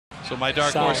So my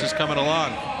dark horse is coming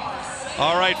along.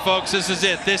 All right, folks, this is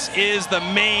it. This is the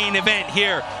main event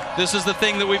here. This is the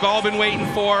thing that we've all been waiting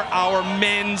for, our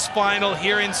men's final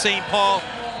here in St. Paul.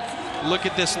 Look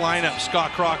at this lineup.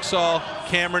 Scott Croxall,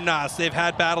 Cameron Naas. They've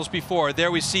had battles before. There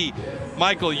we see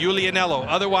Michael Iulianello,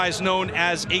 otherwise known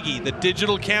as Iggy. The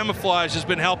digital camouflage has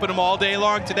been helping him all day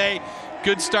long today.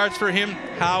 Good starts for him.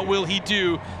 How will he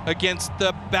do against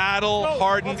the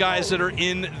battle-hardened guys that are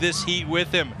in this heat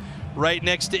with him? Right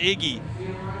next to Iggy,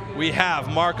 we have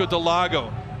Marco Delago,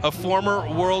 a former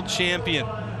world champion.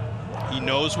 He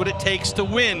knows what it takes to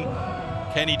win.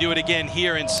 Can he do it again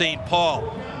here in St.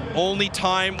 Paul? Only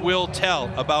time will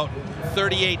tell. About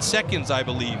 38 seconds, I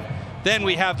believe. Then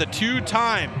we have the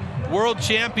two-time world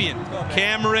champion,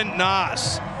 Cameron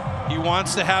Naas. He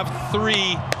wants to have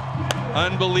 3.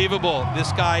 Unbelievable.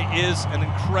 This guy is an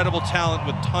incredible talent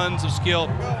with tons of skill.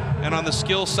 And on the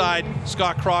skill side,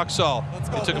 Scott Croxall.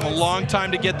 It took him a long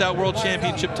time to get that world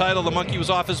championship title. The monkey was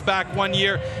off his back 1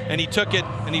 year, and he took it,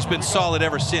 and he's been solid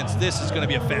ever since. This is going to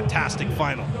be a fantastic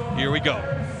final. Here we go.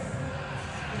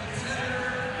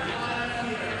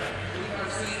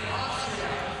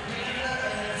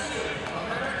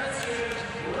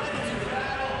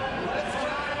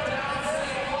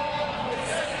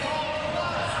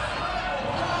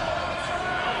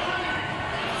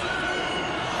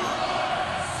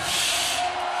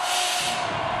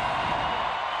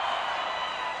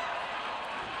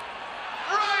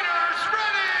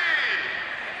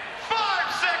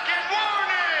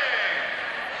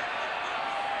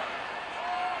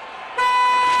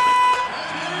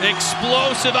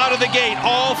 Explosive out of the gate.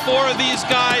 All 4 of these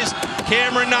guys.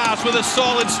 Cameron Naas with a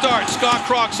solid start. Scott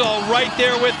Croxall right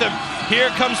there with him. Here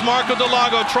comes Marco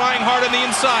Delago trying hard on the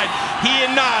inside. He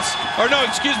and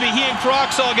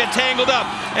Croxall get tangled up,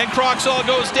 and Croxall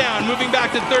goes down, moving back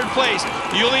to 3rd place.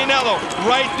 Iulianello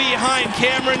right behind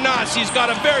Cameron Naas. He's got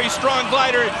a very strong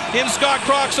glider in Scott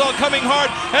Croxall coming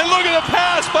hard, and look at the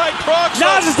pass by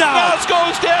Croxall. Naas is down. Naas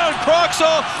goes down.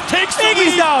 Croxall takes the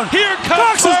lead. Down. Here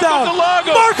comes Marco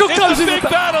Delago. Marco comes in the big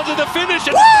battle to the finish.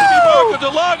 It's going to be Marco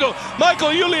Delago, Michael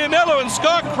Iulianello, and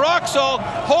Scott Croxall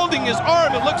holding his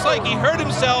arm. It looks like he hurt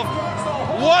himself.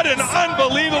 What an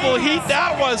unbelievable heat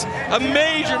that was. A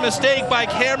major mistake by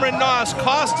Cameron Naas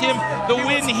cost him the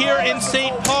win here in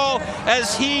St. Paul,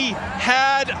 as he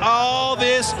had all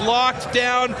this locked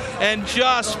down and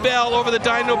just fell over the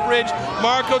Dino Bridge.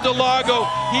 Marco Delago,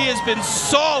 he has been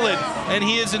solid, and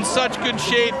he is in such good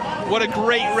shape. What a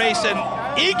great race. And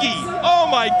Iggy, oh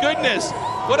my goodness,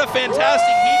 what a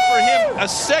fantastic heat for him. A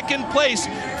 2nd place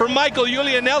for Michael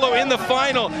Iulianello in the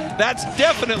final. That's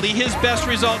definitely his best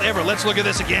result ever. Let's look at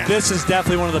this again. This is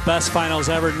definitely one of the best finals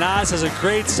ever. Naas has a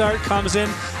great start, comes in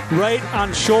right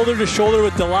on shoulder to shoulder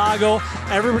with Delago.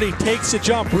 Everybody takes the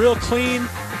jump real clean.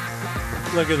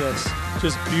 Look at this,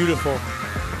 just beautiful.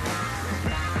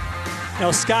 Now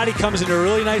Scotty comes into a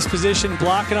really nice position,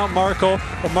 blocking out Marco,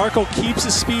 but Marco keeps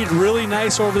his speed really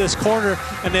nice over this corner,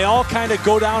 and they all kind of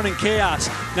go down in chaos.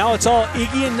 Now it's all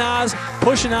Iggy and Naas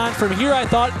pushing on. From here, I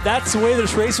thought that's the way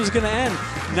this race was going to end.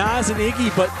 Naas and Iggy,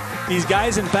 but these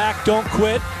guys in back don't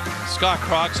quit. Scott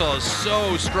Croxall is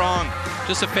so strong,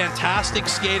 just a fantastic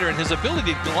skater, and his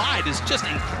ability to glide is just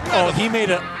incredible. Oh, he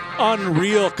made an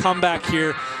unreal comeback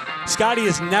here. Scotty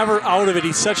is never out of it.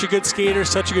 He's such a good skater,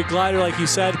 such a good glider, like you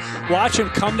said. Watch him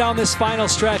come down this final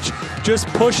stretch, just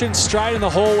pushing, striding the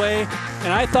whole way.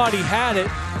 And I thought he had it,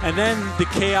 and then the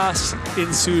chaos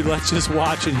ensued. Let's just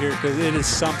watch it here, because it is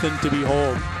something to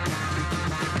behold.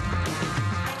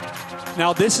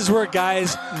 Now this is where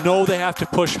guys know they have to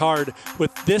push hard.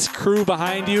 With this crew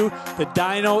behind you, the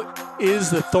Dino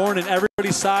is the thorn in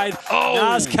everybody's side. Oh.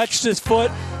 Naas catches his foot.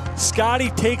 Scotty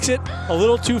takes it a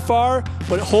little too far,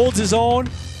 but it holds his own.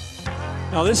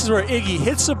 Now this is where Iggy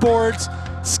hits the boards.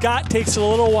 Scott takes it a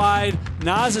little wide.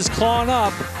 Naas is clawing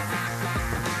up.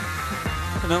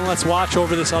 And then let's watch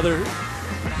over this other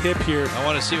hip here. I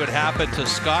want to see what happened to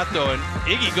Scott, though, and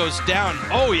Iggy goes down.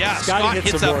 Oh yeah, Scott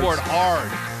hits that board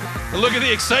hard. And look at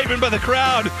the excitement by the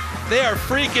crowd. They are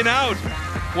freaking out.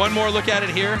 One more look at it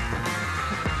here.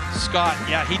 Scott,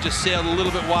 yeah, he just sailed a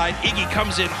little bit wide. Iggy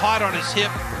comes in hot on his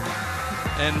hip.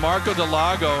 And Marco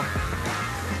Delago.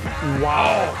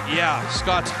 Wow. Oh, yeah,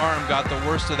 Scott's arm got the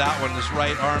worst of that one, his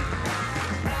right arm.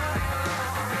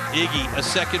 Iggy, a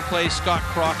 2nd place. Scott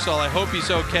Croxall, I hope he's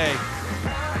okay.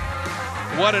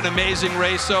 What an amazing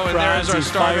race, though. And there is our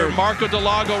starter, Marco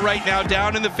Delago, right now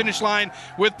down in the finish line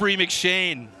with Bree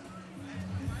McShane.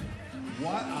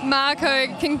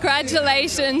 Marco,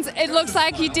 congratulations. It looks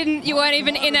like you weren't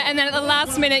even in it, and then at the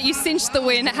last minute you cinched the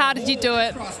win. How did you do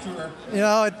it? You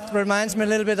know, it reminds me a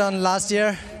little bit on last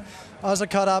year also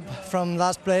caught up from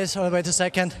last place all the way to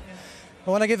second. I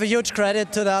want to give a huge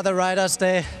credit to the other riders.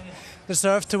 They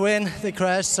deserve to win. They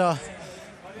crashed, so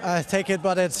I take it,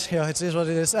 but it is what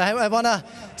it is. I want to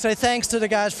say thanks to the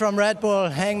guys from Red Bull,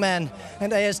 Hangman,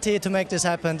 and AST to make this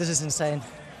happen. This is insane.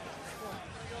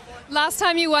 Last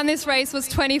time you won this race was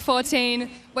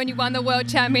 2014 when you won the World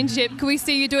Championship. Can we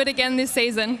see you do it again this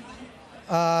season?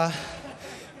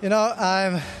 You know,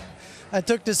 I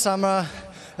took this summer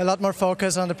a lot more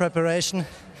focus on the preparation,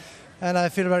 and I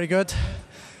feel very good.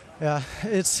 Yeah,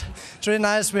 it's really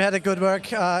nice. We had a good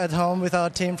work at home with our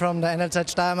team from the NLZ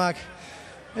Steiermark.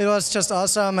 It was just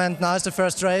awesome, and now it's the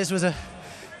first race with a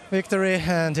victory,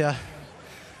 and yeah.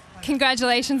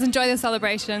 Congratulations, enjoy the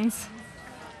celebrations.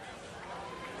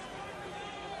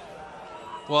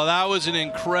 Well, that was an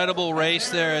incredible race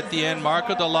there at the end.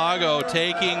 Marco Delago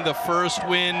taking the first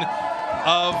win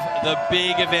of the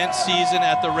big event season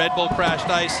at the Red Bull Crashed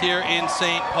Ice here in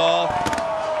St. Paul.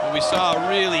 And we saw a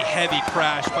really heavy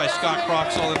crash by Scott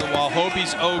Croxall in the wall. Hope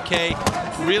he's okay.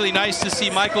 Really nice to see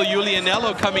Michael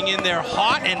Iulianello coming in there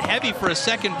hot and heavy for a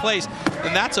second place.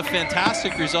 And that's a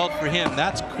fantastic result for him.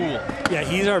 That's cool. Yeah,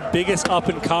 he's our biggest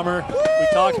up-and-comer. We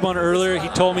talked about it earlier. He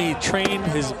told me he trained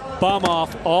his bum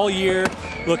off all year,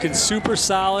 looking super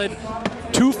solid.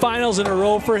 2 finals in a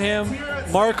row for him.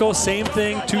 Marco, same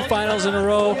thing, 2 finals in a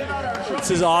row. This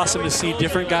is awesome to see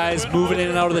different guys moving in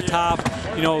and out of the top.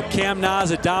 You know, Cam Naz,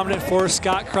 a dominant force.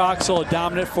 Scott Croxall, a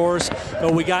dominant force.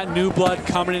 But we got new blood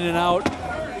coming in and out.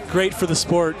 Great for the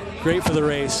sport, great for the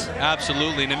race.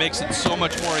 Absolutely, and it makes it so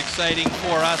much more exciting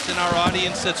for us and our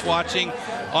audience that's watching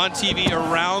on TV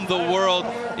around the world.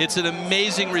 It's an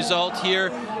amazing result here.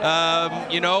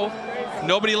 You know,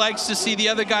 nobody likes to see the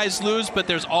other guys lose, but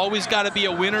there's always got to be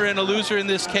a winner and a loser in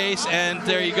this case, and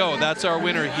there you go. That's our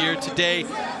winner here today,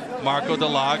 Marco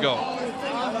Delago.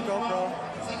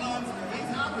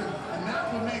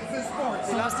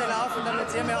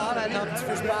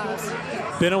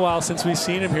 Been a while since we've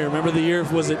seen him here. Remember the year,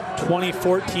 was it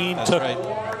 2014? That's took right.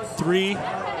 3.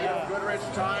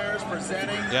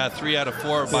 Yeah, 3 out of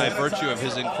 4 by virtue of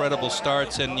his incredible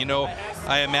starts. And, you know,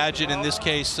 I imagine in this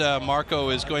case, Marco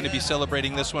is going to be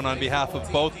celebrating this one on behalf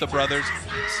of both the brothers,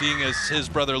 seeing as his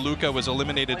brother Luca was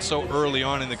eliminated so early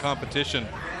on in the competition.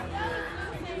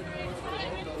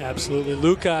 Absolutely.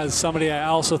 Luca is somebody I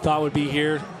also thought would be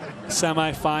here,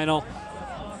 semi-final.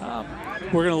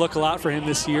 We're going to look a lot for him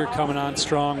this year coming on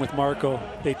strong with Marco.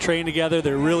 They train together.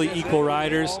 They're really equal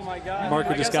riders.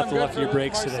 Marco just got the luckier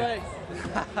breaks today.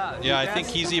 Yeah, I think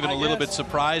he's even a little bit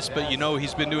surprised, but you know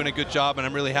he's been doing a good job, and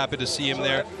I'm really happy to see him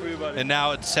there. And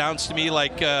now it sounds to me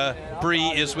like Bree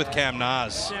is with Cam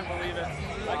Naz.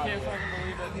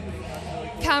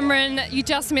 Cameron, you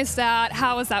just missed out.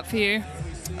 How was that for you?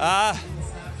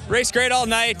 Raced great all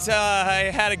night.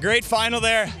 I had a great final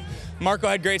there. Marco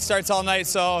had great starts all night,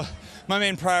 so my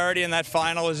main priority in that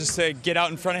final was just to get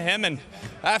out in front of him. And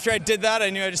after I did that, I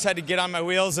knew I just had to get on my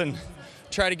wheels and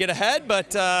try to get ahead.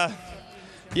 But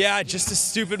yeah, just a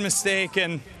stupid mistake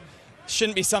and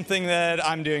shouldn't be something that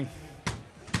I'm doing.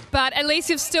 But at least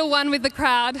you've still won with the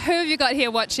crowd. Who have you got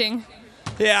here watching?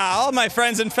 Yeah, all my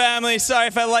friends and family. Sorry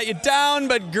if I let you down,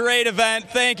 but great event.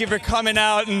 Thank you for coming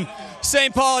out. And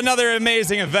St. Paul, another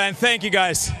amazing event. Thank you,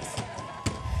 guys.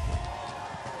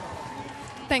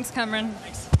 Thanks, Cameron.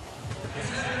 Thanks.